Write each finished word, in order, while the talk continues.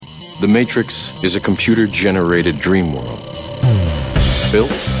The Matrix is a computer-generated dream world,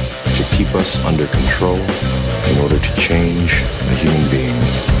 built to keep us under control in order to change a human being.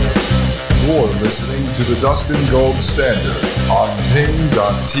 You're listening to the Dustin Gold Standard on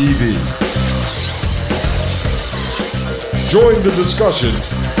Pain.tv. Join the discussion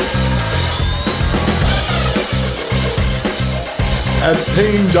at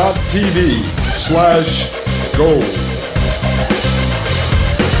Pain.tv/gold.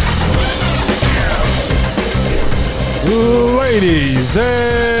 Ladies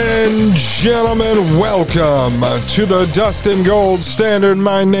and gentlemen, welcome to the Dustin Gold Standard.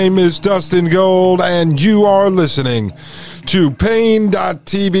 My name is Dustin Gold, and you are listening to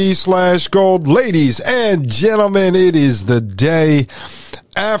Pain.tv/gold. Ladies and gentlemen, it is the day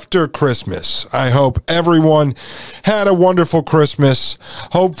after Christmas. I hope everyone had a wonderful Christmas.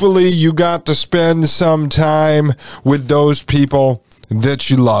 Hopefully you got to spend some time with those people that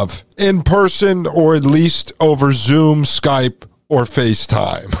you love in person, or at least over Zoom, Skype, or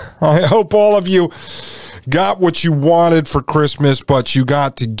FaceTime. I hope all of you got what you wanted for Christmas, but you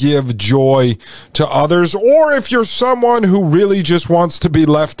got to give joy to others. Or if you're someone who really just wants to be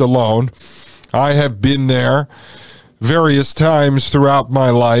left alone, I have been there various times throughout my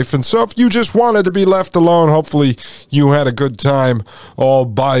life. And so if you just wanted to be left alone, hopefully you had a good time all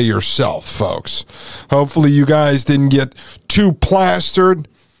by yourself, folks. Hopefully you guys didn't get too plastered,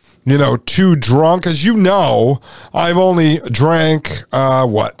 too drunk. As you know, I've only drank,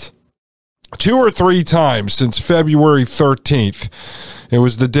 2 or 3 times since February 13th. It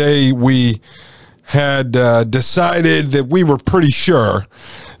was the day we had decided that we were pretty sure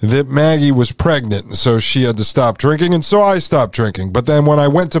that Maggie was pregnant, and so she had to stop drinking, and so I stopped drinking. But then when I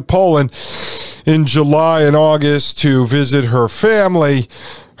went to Poland in July and August to visit her family,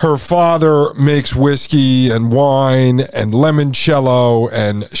 her father makes whiskey and wine and limoncello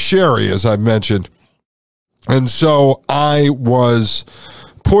and sherry, as I've mentioned. And so I was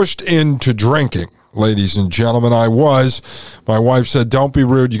pushed into drinking. Ladies and gentlemen, I was. My wife said, don't be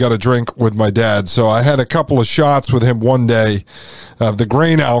rude, you got to drink with my dad. So I had a couple of shots with him one day of the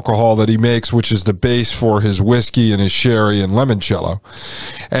grain alcohol that he makes, which is the base for his whiskey and his sherry and limoncello.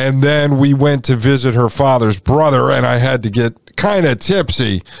 And then we went to visit her father's brother, and I had to get kind of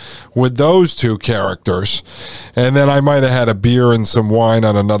tipsy with those two characters. And then I might have had a beer and some wine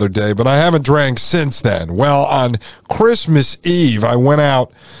on another day, but I haven't drank since then. Well, on Christmas Eve, I went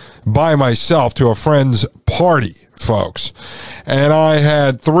out by myself to a friend's party, folks. And I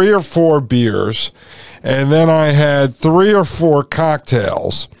had 3 or 4 beers, and then I had 3 or 4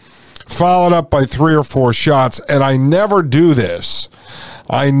 cocktails, followed up by 3 or 4 shots. And I never do this.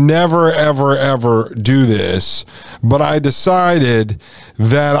 I never, ever, ever do this. But I decided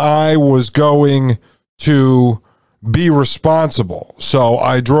that I was going to be responsible. So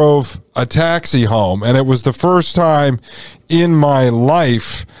I drove a taxi home, and it was the first time in my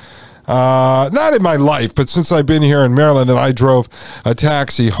life, not in my life, but since I've been here in Maryland, that I drove a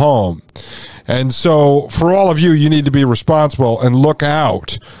taxi home. And so for all of you, you need to be responsible and look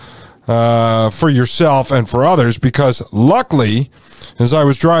out for yourself and for others, because luckily, as I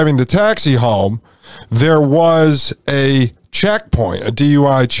was driving the taxi home, there was a checkpoint, a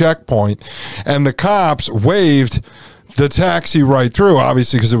DUI checkpoint, and the cops waved the taxi right through,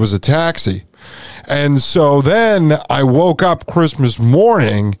 obviously because it was a taxi. And so then I woke up Christmas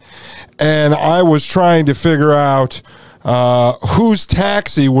morning, and I was trying to figure out whose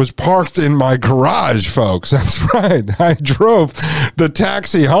taxi was parked in my garage, folks. That's right. I drove the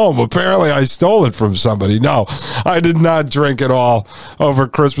taxi home. Apparently, I stole it from somebody. No, I did not drink at all over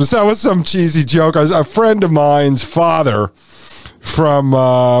Christmas. That was some cheesy joke. A friend of mine's father from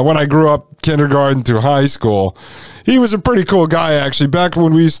when I grew up, kindergarten through high school. He was a pretty cool guy, actually. Back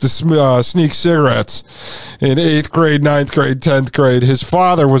when we used to sneak cigarettes in 8th grade, 9th grade, 10th grade, his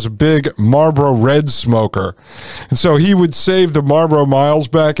father was a big Marlboro Red smoker. And so he would save the Marlboro Miles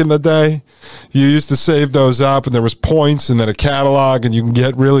back in the day. You used to save those up, and there was points and then a catalog, and you can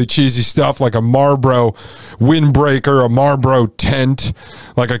get really cheesy stuff like a Marlboro windbreaker, a Marlboro tent,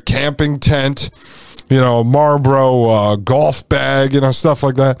 like a camping tent, a Marlboro golf bag, stuff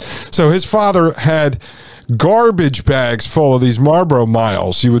like that. So his father had garbage bags full of these Marlboro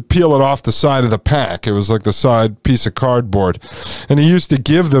Miles. You would peel it off the side of the pack. It was like the side piece of cardboard. And he used to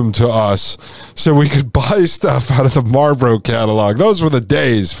give them to us so we could buy stuff out of the Marlboro catalog. Those were the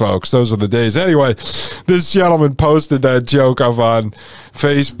days, folks. Those were the days. Anyway, this gentleman posted that joke up on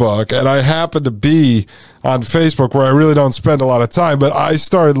Facebook, and I happened to be on Facebook where I really don't spend a lot of time, but I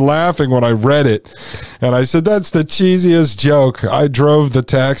started laughing when I read it, and I said, that's the cheesiest joke. I drove the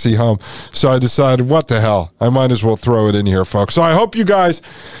taxi home, so I decided, what the hell, I might as well throw it in here, folks. So I hope you guys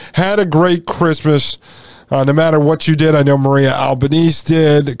had a great Christmas. No matter what you did, I know Maria Albanese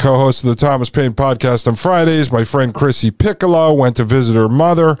did, co-host of the Thomas Paine podcast on Fridays. My friend Chrissy Piccolo went to visit her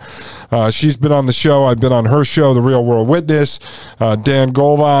mother. She's been on the show. I've been on her show, The Real World Witness. Dan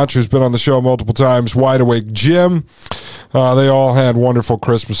Golvach, who's been on the show multiple times. Wide Awake Jim. They all had wonderful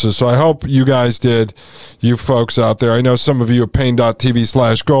Christmases. So I hope you guys did, you folks out there. I know some of you at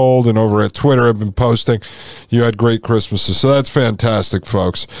Paine.tv/gold and over at Twitter have been posting. You had great Christmases. So that's fantastic,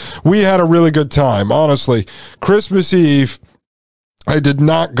 folks. We had a really good time, honestly. Christmas Eve, I did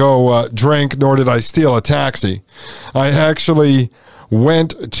not go drink, nor did I steal a taxi. I actually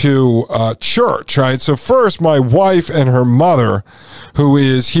went to church, right? So first, my wife and her mother, who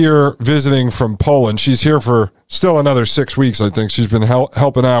is here visiting from Poland, she's here for still another 6 weeks, I think. She's been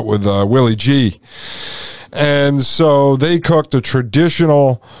helping out with Willie G. And so they cooked a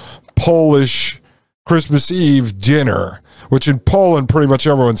traditional Polish Christmas Eve dinner, which in Poland, pretty much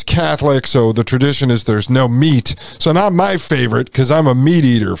everyone's Catholic, so the tradition is there's no meat. So not my favorite, because I'm a meat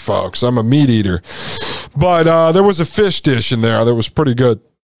eater, folks. I'm a meat eater. But there was a fish dish in there that was pretty good.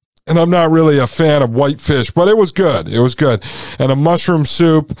 And I'm not really a fan of white fish, but it was good. It was good. And a mushroom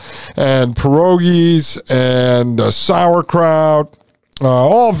soup and pierogies and sauerkraut.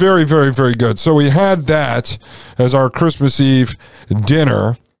 All very, very, very good. So we had that as our Christmas Eve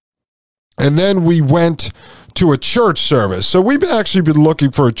dinner. And then we went to a church service. So we've actually been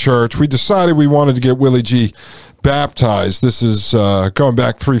looking for a church. We decided we wanted to get Willie G baptized. This is going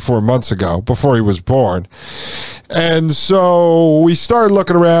back 3-4 months ago, before he was born. And so we started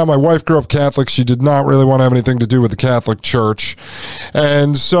looking around. My wife grew up Catholic. She did not really want to have anything to do with the Catholic Church.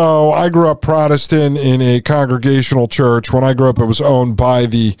 And so I grew up Protestant in a congregational church. When I grew up, it was owned by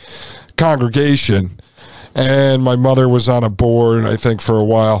the congregation. And my mother was on a board, I think, for a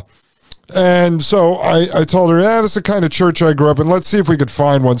while. And so I told her, this is the kind of church I grew up in. Let's see if we could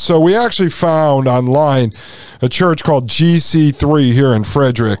find one. So we actually found online a church called GC3 here in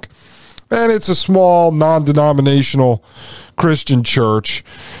Frederick. And it's a small, non-denominational Christian church.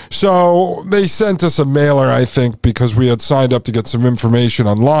 So they sent us a mailer, I think, because we had signed up to get some information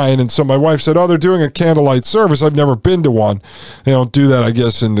online. And so my wife said, they're doing a candlelight service. I've never been to one. They don't do that, I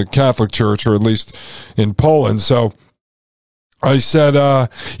guess, in the Catholic Church, or at least in Poland. So I said,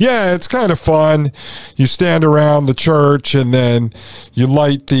 it's kind of fun. You stand around the church and then you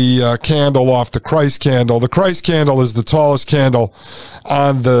light the candle off the Christ candle. The Christ candle is the tallest candle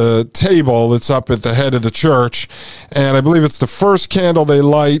on the table. It's up at the head of the church. And I believe it's the first candle they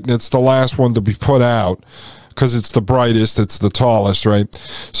light and it's the last one to be put out, because it's the brightest, it's the tallest, right?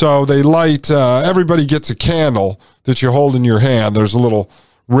 So they light, everybody gets a candle that you hold in your hand. There's a little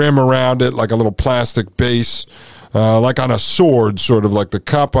rim around it, like a little plastic base. Like on a sword, sort of like the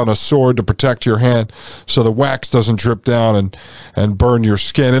cup on a sword to protect your hand so the wax doesn't drip down and burn your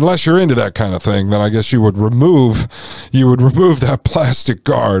skin. Unless you're into that kind of thing, then I guess you would remove that plastic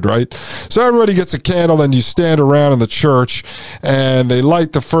guard, right? So everybody gets a candle and you stand around in the church and they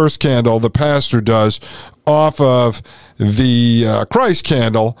light the first candle, the pastor does, off of the Christ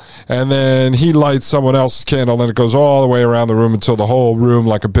candle, and then he lights someone else's candle, and then it goes all the way around the room until the whole room,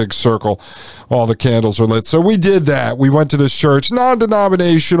 like a big circle, all the candles are lit. So we did that. We went to this church,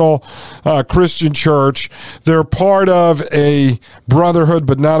 non-denominational Christian church. They're part of a brotherhood,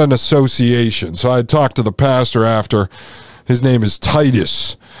 but not an association. So I talked to the pastor after. His name is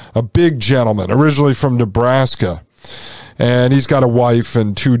Titus, a big gentleman, originally from Nebraska. And he's got a wife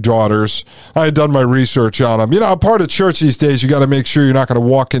and 2 daughters. I had done my research on him. Part of church these days, you got to make sure you're not going to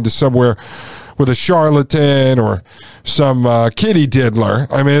walk into somewhere with a charlatan or some kitty diddler.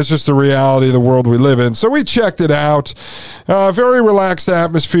 I mean, it's just the reality of the world we live in. So we checked it out. Very relaxed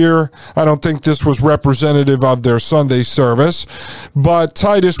atmosphere. I don't think this was representative of their Sunday service. But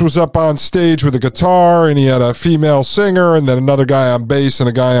Titus was up on stage with a guitar, and he had a female singer, and then another guy on bass and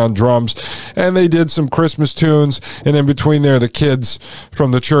a guy on drums. And they did some Christmas tunes. And in between there, the kids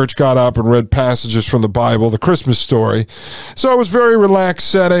from the church got up and read passages from the Bible, the Christmas story. So it was a very relaxed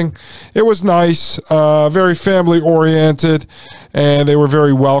setting. It was nice. Very family-oriented, and they were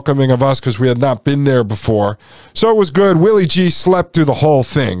very welcoming of us because we had not been there before. So it was good. Willie G slept through the whole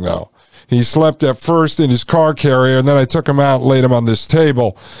thing, though. He slept at first in his car carrier, and then I took him out and laid him on this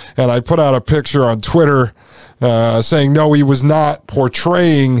table, and I put out a picture on Twitter saying, no, he was not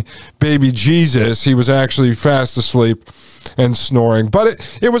portraying baby Jesus. He was actually fast asleep and snoring.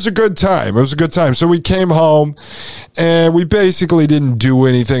 But it was a good time. It was a good time. So we came home, and we basically didn't do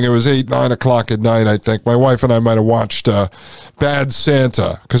anything. It was 8, 9 o'clock at night, I think. My wife and I might have watched Bad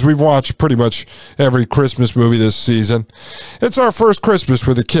Santa, because we've watched pretty much every Christmas movie this season. It's our first Christmas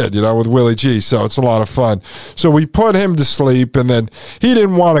with a kid, with Willie G, so it's a lot of fun. So we put him to sleep, and then he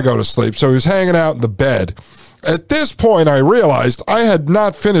didn't want to go to sleep, so he was hanging out in the bed. At this point, I realized I had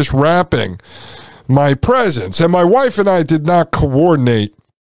not finished wrapping my presents, and my wife and I did not coordinate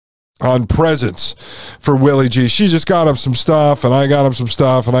on presents for Willie G. She just got him some stuff, and I got him some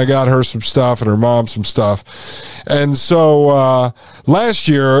stuff, and I got her some stuff, and her mom some stuff. And so last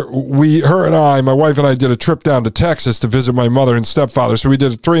year, my wife and I did a trip down to Texas to visit my mother and stepfather. So we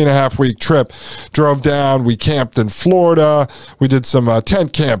did a 3.5-week trip, drove down, we camped in Florida, we did some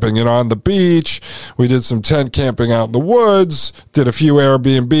tent camping, on the beach, we did some tent camping out in the woods, did a few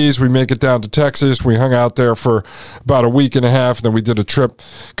Airbnbs, we make it down to Texas, we hung out there for about a week and a half, and then we did a trip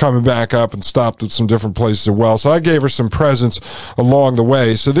coming back up and stopped at some different places as well. So I gave her some presents along the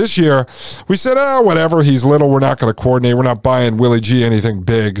way. So this year, we said, whatever, he's little, we're not going to coordinate. We're not buying Willie G anything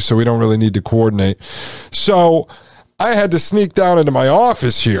big, so we don't really need to coordinate. So I had to sneak down into my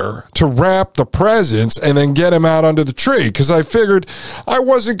office here to wrap the presents and then get him out under the tree, because I figured I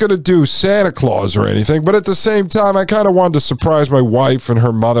wasn't going to do Santa Claus or anything, but at the same time, I kind of wanted to surprise my wife and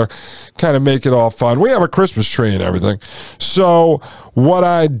her mother, kind of make it all fun. We have a Christmas tree and everything. So what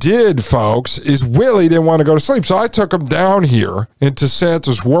I did, folks, is Willie didn't want to go to sleep, so I took him down here into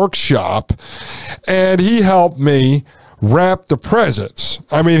Santa's workshop, and he helped me wrap the presents.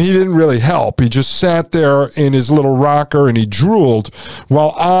 I mean, he didn't really help. He just sat there in his little rocker and he drooled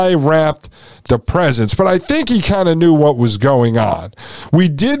while I wrapped the presents. But I think he kind of knew what was going on. We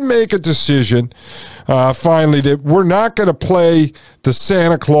did make a decision finally that we're not going to play the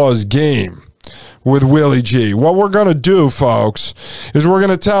Santa Claus game with Willie G. What we're going to do, folks, is we're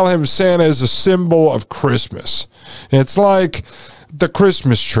going to tell him Santa is a symbol of Christmas. It's like the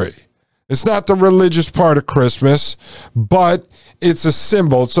Christmas tree. It's not the religious part of Christmas, but it's a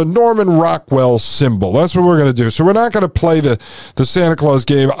symbol. It's a Norman Rockwell symbol. That's what we're going to do. So we're not going to play the Santa Claus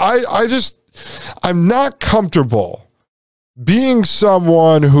game. I'm not comfortable being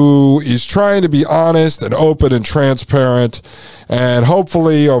someone who is trying to be honest and open and transparent, and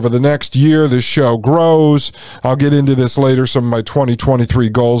hopefully over the next year this show grows. I'll get into this later, some of my 2023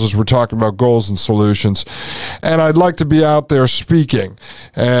 goals, as we're talking about goals and solutions. And I'd like to be out there speaking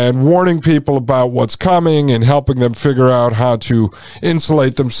and warning people about what's coming and helping them figure out how to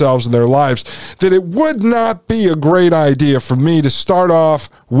insulate themselves in their lives. That it would not be a great idea for me to start off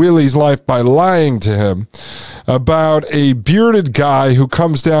Willie's life by lying to him about a bearded guy who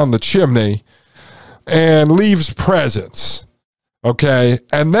comes down the chimney and leaves presents. Okay.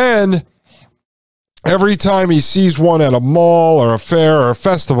 And then every time he sees one at a mall or a fair or a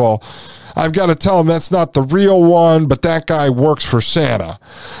festival, I've got to tell him that's not the real one, but that guy works for Santa.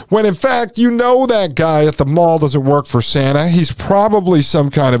 When in fact, that guy at the mall doesn't work for Santa. He's probably some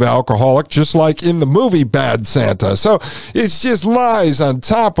kind of alcoholic, just like in the movie Bad Santa. So it's just lies on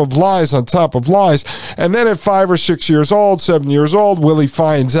top of lies on top of lies. And then at 5 or 6 years old, 7 years old, Willie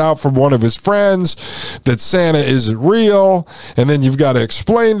finds out from one of his friends that Santa isn't real. And then you've got to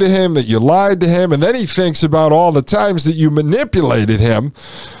explain to him that you lied to him. And then he thinks about all the times that you manipulated him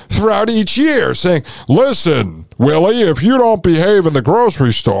throughout each year, saying, listen, Willie, if you don't behave in the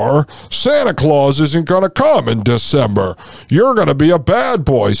grocery store, Santa Claus isn't going to come in December. You're going to be a bad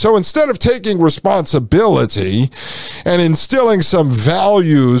boy. So instead of taking responsibility and instilling some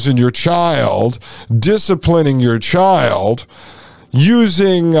values in your child, disciplining your child,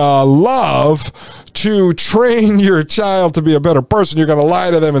 using love to train your child to be a better person, you're going to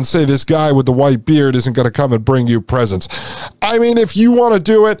lie to them and say this guy with the white beard isn't going to come and bring you presents. I mean, if you want to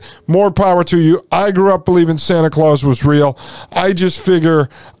do it, more power to you. I grew up believing Santa Claus was real. I just figure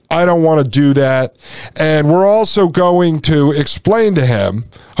I don't want to do that. And we're also going to explain to him,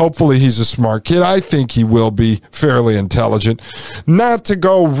 hopefully he's a smart kid, I think he will be fairly intelligent, not to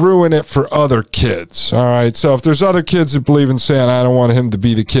go ruin it for other kids. All right. So if there's other kids that believe in Santa, I don't want him to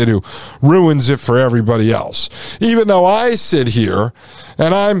be the kid who ruins it for everybody else. Even though I sit here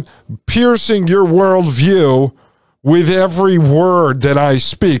and I'm piercing your worldview with every word that I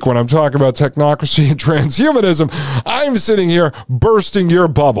speak when I'm talking about technocracy and transhumanism. I'm sitting here bursting your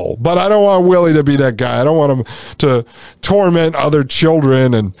bubble, but I don't want Willie to be that guy. I don't want him to torment other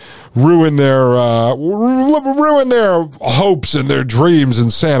children and ruin their hopes and their dreams in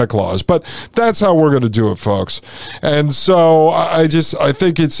Santa Claus. But that's how we're going to do it, folks. And so I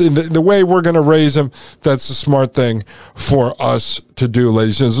think it's in the way we're going to raise them. That's the smart thing for us to do,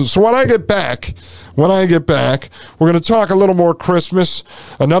 ladies and gentlemen. So when I get back, we're going to talk a little more Christmas,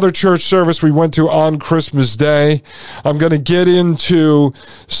 another church service we went to on Christmas Day. I'm going to get into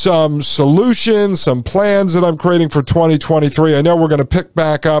some solutions, some plans that I'm creating for 2023. I know we're going to pick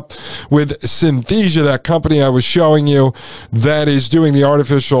back up with Synthesia, that company I was showing you that is doing the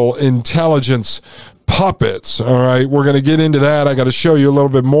artificial intelligence puppets. All right, we're going to get into that. I got to show you a little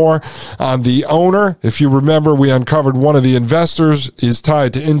bit more on the owner. If you remember, we uncovered one of the investors is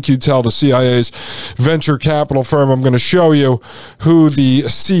tied to In-Q-Tel, the CIA's venture capital firm. I'm going to show you who the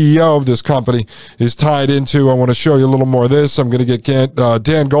CEO of this company is tied into. I want to show you a little more of this. I'm going to get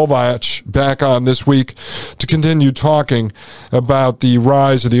Dan Golvach back on this week to continue talking about the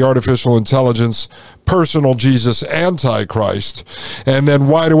rise of the artificial intelligence personal Jesus Antichrist. And then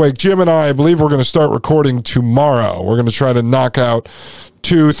Wide Awake Jim and I believe we're going to start recording tomorrow. We're going to try to knock out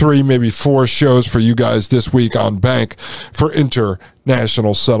 2, 3, maybe 4 shows for you guys this week on Bank for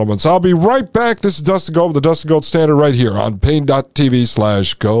International Settlements. I'll be right back. This is Dustin Gold with the Dustin Gold Standard right here on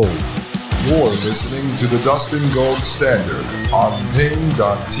Pain.tv/gold. You're listening to the Dustin Gold Standard on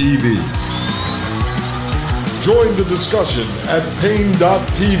Pain.tv. Join the discussion at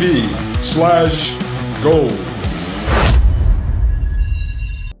Pain.tv/gold.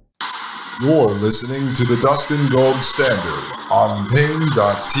 You're listening to the Dustin Gold Standard on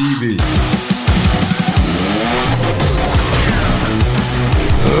Pain.tv.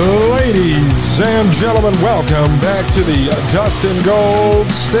 Ladies and gentlemen, welcome back to the Dustin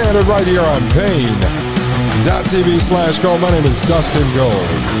Gold Standard right here on Pain.tv/gold. My name is Dustin Gold.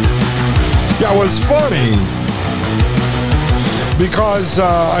 Yeah, it was funny because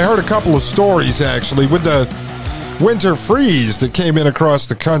I heard a couple of stories actually with the winter freeze that came in across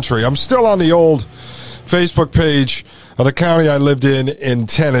the country. I'm still on the old Facebook page of the county I lived in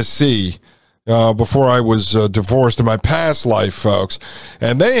Tennessee before I was divorced in my past life, folks.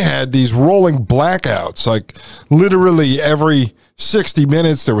 And they had these rolling blackouts, like literally every 60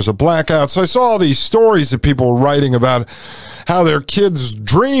 minutes there was a blackout. So I saw all these stories that people were writing about how their kids'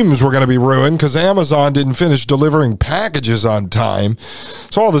 dreams were going to be ruined because Amazon didn't finish delivering packages on time.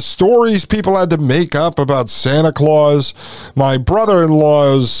 So all the stories people had to make up about Santa Claus. My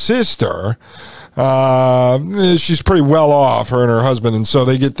brother-in-law's sister, she's pretty well off, her and her husband, and so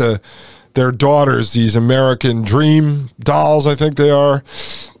they get their daughters these American Dream dolls, I think they are.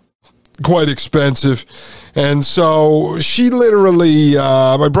 Quite expensive. And so she literally,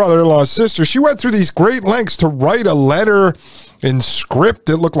 my brother-in-law's sister, she went through these great lengths to write a letter in script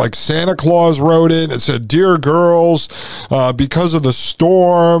that looked like Santa Claus wrote it. It said, "Dear girls, because of the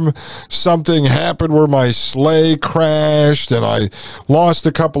storm, something happened where my sleigh crashed and I lost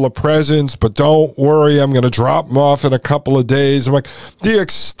a couple of presents, but don't worry, I'm going to drop them off in a couple of days." I'm like, the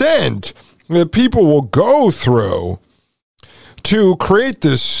extent that people will go through to create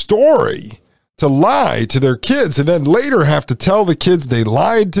this story, to lie to their kids, and then later have to tell the kids they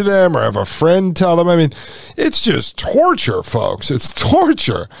lied to them or have a friend tell them. I mean, it's just torture, folks. It's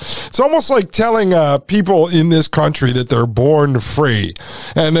torture. It's almost like telling people in this country that they're born free.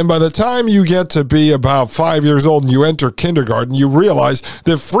 And then by the time you get to be about 5 years old and you enter kindergarten, you realize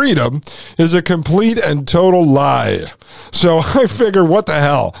that freedom is a complete and total lie. So I figure, what the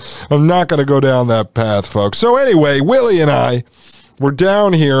hell? I'm not going to go down that path, folks. So anyway, Willie and I, we're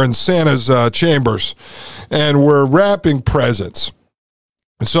down here in Santa's chambers, and we're wrapping presents.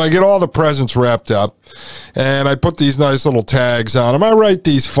 And so I get all the presents wrapped up, and I put these nice little tags on them. I write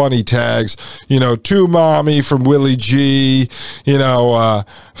these funny tags, to Mommy from Willie G,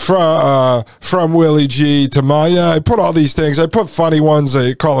 from Willie G to my, I put all these things. I put funny ones.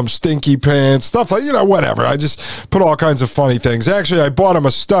 I call them Stinky Pants, stuff like, whatever. I just put all kinds of funny things. Actually, I bought him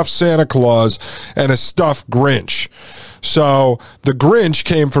a stuffed Santa Claus and a stuffed Grinch. So the Grinch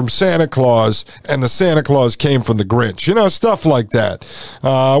came from Santa Claus, and the Santa Claus came from the Grinch. Stuff like that.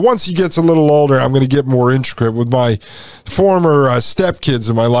 Once he gets a little older, I'm going to get more intricate. With my former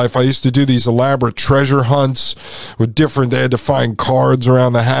stepkids in my life, I used to do these elaborate treasure hunts with they had to find cards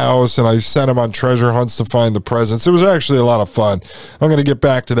around the house, and I sent them on treasure hunts to find the presents. It was actually a lot of fun. I'm going to get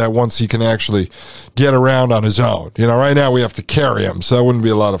back to that once he can actually get around on his own. Right now we have to carry him, so that wouldn't be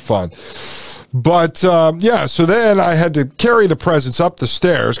a lot of fun. But, yeah, so then I had to carry the presents up the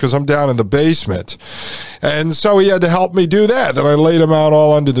stairs because I'm down in the basement. And so he had to help me do that. Then I laid them out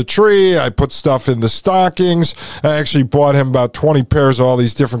all under the tree. I put stuff in the stockings. I actually bought him about 20 pairs of all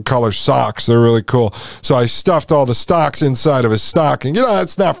these different color socks. They're really cool. So I stuffed all the socks inside of his stocking. You know,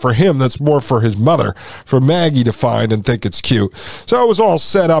 that's not for him. That's more for his mother, for Maggie to find and think it's cute. So it was all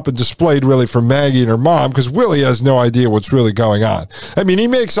set up and displayed really for Maggie and her mom because Willie has no idea what's really going on. I mean, he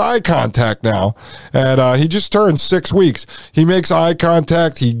makes eye contact now, and he just turned 6 weeks. He makes eye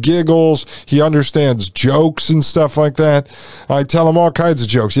contact. He giggles. He understands jokes and stuff like that. I tell him all kinds of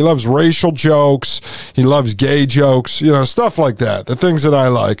jokes. He loves racial jokes. He loves gay jokes, you know, stuff like that, the things that I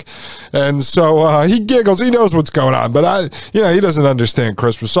like. And so he giggles. He knows what's going on, but he doesn't understand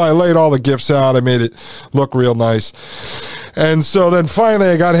Christmas. So I laid all the gifts out. I made it look real nice. And so then finally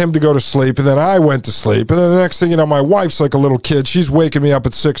I got him to go to sleep, and then I went to sleep. And then the next thing you know, my wife's like a little kid. She's waking me up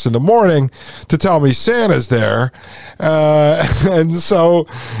at 6 in the morning to tell me Santa's there. And so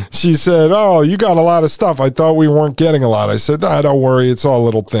she said, "Oh, you got a lot of stuff. I thought we weren't getting a lot." I said, "Nah, don't worry. It's all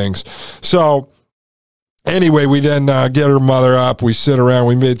little things." So anyway, we then get her mother up. We sit around.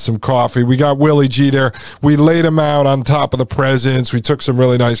 We made some coffee. We got Willie G there. We laid him out on top of the presents. We took some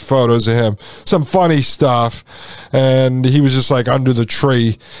really nice photos of him, some funny stuff. And he was just like under the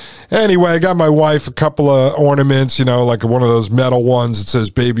tree. Anyway, I got my wife a couple of ornaments, you know, like one of those metal ones that says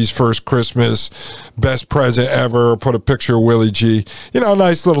baby's first Christmas, best present ever. Put a picture of Willie G. You know,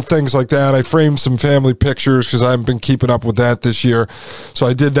 nice little things like that. I framed some family pictures because I haven't been keeping up with that this year. So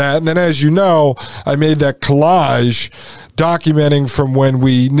I did that. And then, as you know, I made that collage documenting from when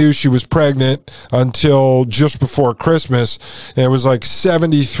we knew she was pregnant until just before Christmas. And it was like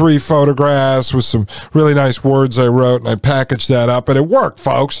 73 photographs with some really nice words I wrote, and I packaged that up, and it worked,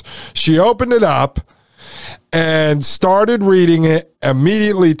 folks. She opened it up and started reading it,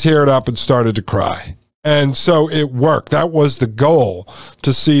 immediately teared up and started to cry. And so it worked. That was the goal,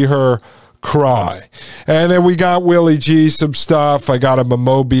 to see her cry. And then we got Willie G some stuff. I got him a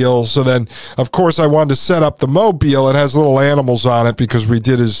mobile. So then, of course, I wanted to set up the mobile. It has little animals on it because we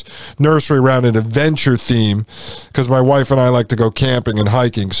did his nursery around an adventure theme, because my wife and I like to go camping and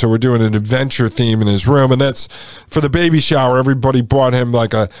hiking. So we're doing an adventure theme in his room. And that's for the baby shower. Everybody bought him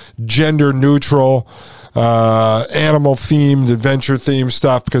like a gender neutral animal themed, adventure themed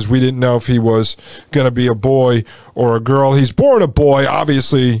stuff, because we didn't know if he was going to be a boy or a girl. He's born a boy.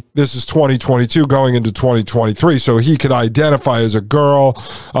 Obviously, this is 2022 going into 2023, so he could identify as a girl,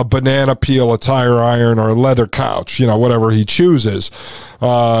 a banana peel, a tire iron, or a leather couch, you know, whatever he chooses.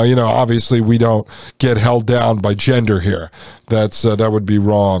 You know, obviously we don't get held down by gender here. That would be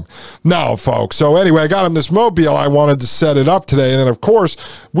wrong. No, folks. So anyway, I got him this mobile. I wanted to set it up today. And then, of course,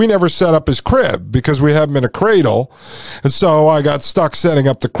 we never set up his crib because we have him in a cradle. And so I got stuck setting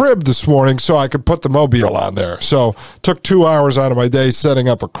up the crib this morning so I could put the mobile on there. So took 2 hours out of my day setting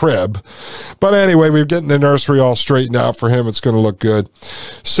up a crib. But anyway, we're getting the nursery all straightened out for him. It's going to look good.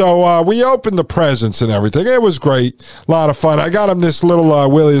 So we opened the presents and everything. It was great. A lot of fun. I got him this little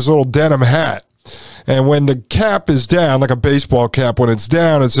Willie's little denim hat. And when the cap is down, like a baseball cap, when it's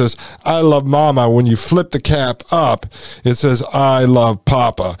down, it says, "I love Mama." When you flip the cap up, it says, "I love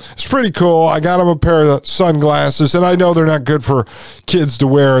Papa." It's pretty cool. I got him a pair of sunglasses, and I know they're not good for kids to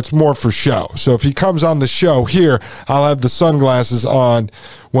wear. It's more for show. So if he comes on the show here, I'll have the sunglasses on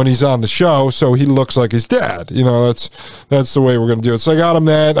when he's on the show, so he looks like his dad. You know, that's the way we're going to do it. So I got him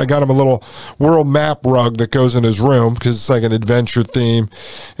that. I got him a little world map rug that goes in his room because it's like an adventure theme.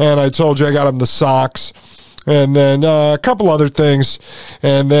 And I told you I got him the socks. And then a couple other things,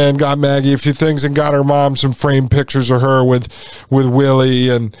 and then got Maggie a few things, and got her mom some framed pictures of her with Willie,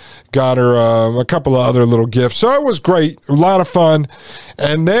 and got her a couple of other little gifts. So it was great, a lot of fun.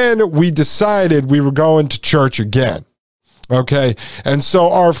 And then we decided we were going to church again. Okay, and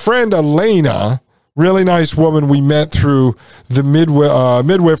so our friend Elena, really nice woman we met through the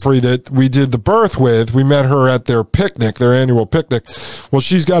midwifery that we did the birth with. We met her at their picnic, their annual picnic. Well,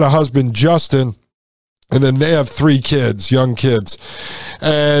 she's got a husband, Justin. And then they have 3 kids, young kids.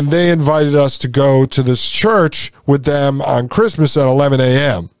 And they invited us to go to this church with them on Christmas at 11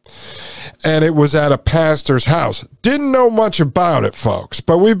 a.m. And it was at a pastor's house. Didn't know much about it, folks.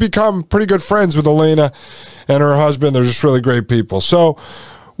 But we've become pretty good friends with Elena and her husband. They're just really great people. So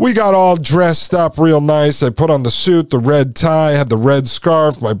we got all dressed up real nice. I put on the suit, the red tie, had the red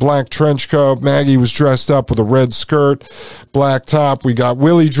scarf, my black trench coat. Maggie was dressed up with a red skirt, black top. We got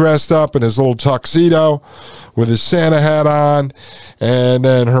Willie dressed up in his little tuxedo with his Santa hat on. And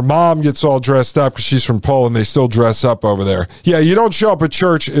then her mom gets all dressed up because she's from Poland. They still dress up over there. Yeah, you don't show up at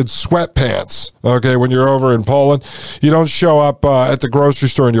church in sweatpants, okay, when you're over in Poland. You don't show up at the grocery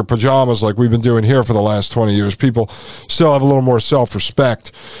store in your pajamas like we've been doing here for the last 20 years. People still have a little more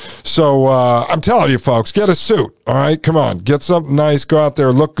self-respect. So I'm telling you, folks, get a suit, all right? Come on, get something nice, go out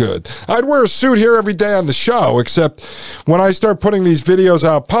there, look good. I'd wear a suit here every day on the show, except when I start putting these videos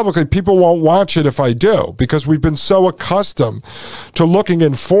out publicly, people won't watch it if I do, because we've been so accustomed to looking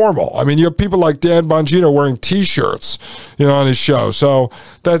informal. I mean, you have people like Dan Bongino wearing T-shirts, on his show. So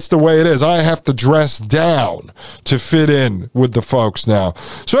that's the way it is. I have to dress down to fit in with the folks now.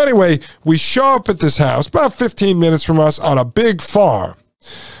 So anyway, we show up at this house about 15 minutes from us on a big farm.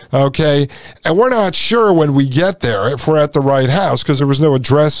 Okay, and we're not sure when we get there if we're at the right house because there was no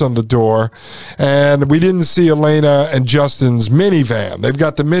address on the door, and we didn't see Elena and Justin's minivan. They've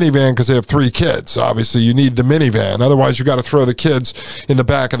got the minivan because they have 3 kids. Obviously, you need the minivan. Otherwise, you got to throw the kids in the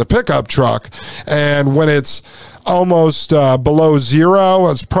back of the pickup truck, and when it's almost below zero,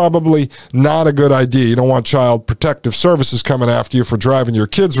 it's probably not a good idea. You don't want Child Protective Services coming after you for driving your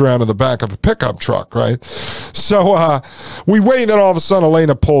kids around in the back of a pickup truck, right? So we wait, and then all of a sudden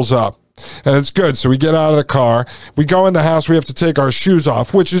Elena pulls up. And it's good. So we get out of the car. We go in the house. We have to take our shoes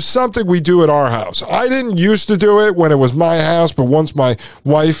off, which is something we do at our house. I didn't used to do it when it was my house, but once my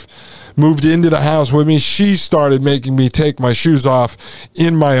wife moved into the house with me, she started making me take my shoes off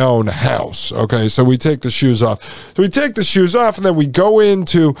in my own house. Okay, so we take the shoes off. So we take the shoes off, and then we go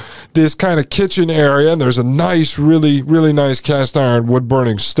into this kind of kitchen area, and there's a nice, really, really nice cast iron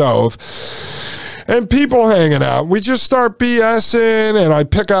wood-burning stove. And people hanging out. We just start BSing, and I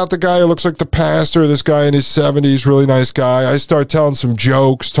pick out the guy who looks like the pastor, this guy in his 70s, really nice guy. I start telling some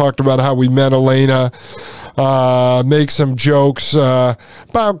jokes, talked about how we met Elena, make some jokes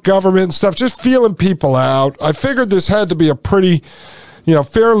about government and stuff, just feeling people out. I figured this had to be a pretty,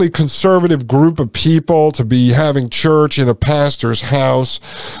 fairly conservative group of people to be having church in a pastor's house.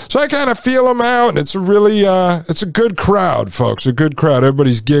 So I kind of feel them out, and it's a really, it's a good crowd, folks, a good crowd.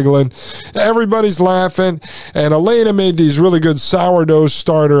 Everybody's giggling. Everybody's laughing. And Elena made these really good sourdough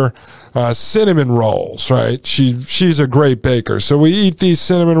starter cinnamon rolls, right? She's a great baker. So we eat these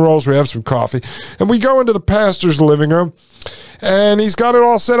cinnamon rolls, we have some coffee, and we go into the pastor's living room, and he's got it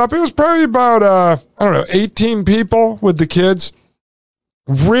all set up. It was probably about, 18 people with the kids.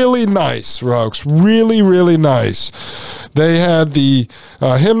 Really nice, folks. Really, really nice. They had the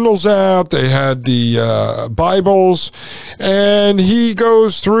hymnals out. They had the Bibles. And he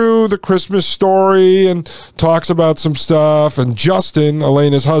goes through the Christmas story and talks about some stuff. And Justin,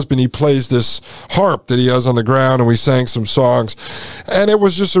 Elena's husband, he plays this harp that he has on the ground, and we sang some songs. And it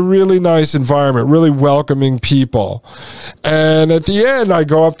was just a really nice environment, really welcoming people. And at the end, I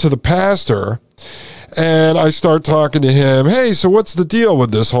go up to the pastor, and I start talking to him. Hey, so what's the deal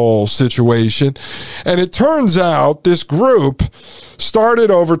with this whole situation? And it turns out this group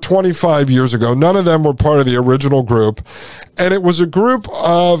started over 25 years ago. None of them were part of the original group. And it was a group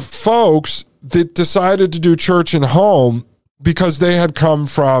of folks that decided to do church and home because they had come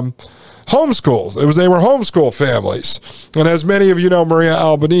from homeschools. They were homeschool families. And as many of you know, Maria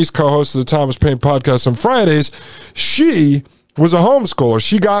Albanese, co-host of the Thomas Paine podcast on Fridays, she was a homeschooler.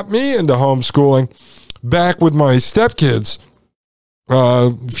 She got me into homeschooling back with my stepkids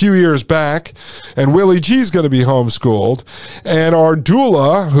a few years back, and Willie G's going to be homeschooled, and our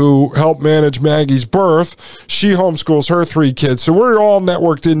doula, who helped manage Maggie's birth, she homeschools her 3 kids. So we're all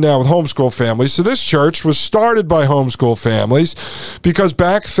networked in now with homeschool families. So this church was started by homeschool families because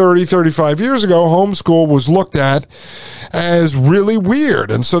back 30, 35 years ago, homeschool was looked at as really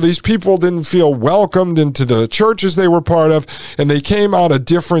weird. And so these people didn't feel welcomed into the churches they were part of, and they came out of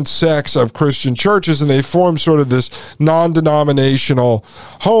different sects of Christian churches, and they formed sort of this non-denominational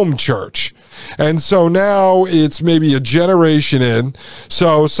home church. And so now it's maybe a generation in.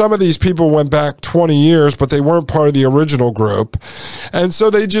 So some of these people went back 20 years, but they weren't part of the original group. And so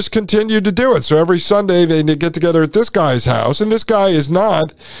they just continued to do it. So every Sunday they get together at this guy's house. And this guy is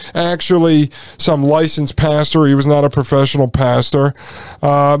not actually some licensed pastor. He was not a professional pastor.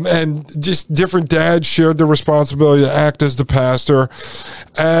 And just different dads shared the responsibility to act as the pastor.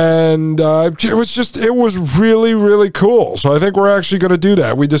 And it was really, really cool. So I think we're actually going to do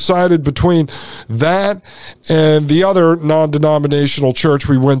that. We decided between that and the other non-denominational church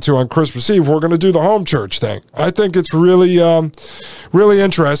we went to on Christmas Eve, we're going to do the home church thing. I think it's really, really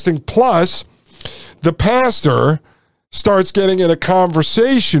interesting. Plus, the pastor starts getting in a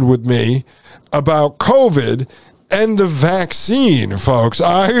conversation with me about COVID and the vaccine, folks.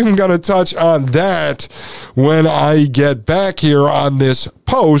 I'm going to touch on that when I get back here on this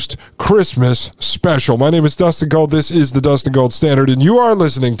post-Christmas special. My name is Dustin Gold. This is the Dustin Gold Standard, and you are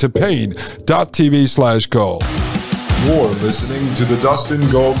listening to Pain.tv/gold. You're listening to the Dustin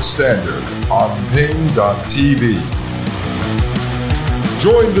Gold Standard on Pain.tv.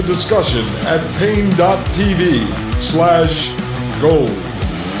 Join the discussion at Pain.tv/gold.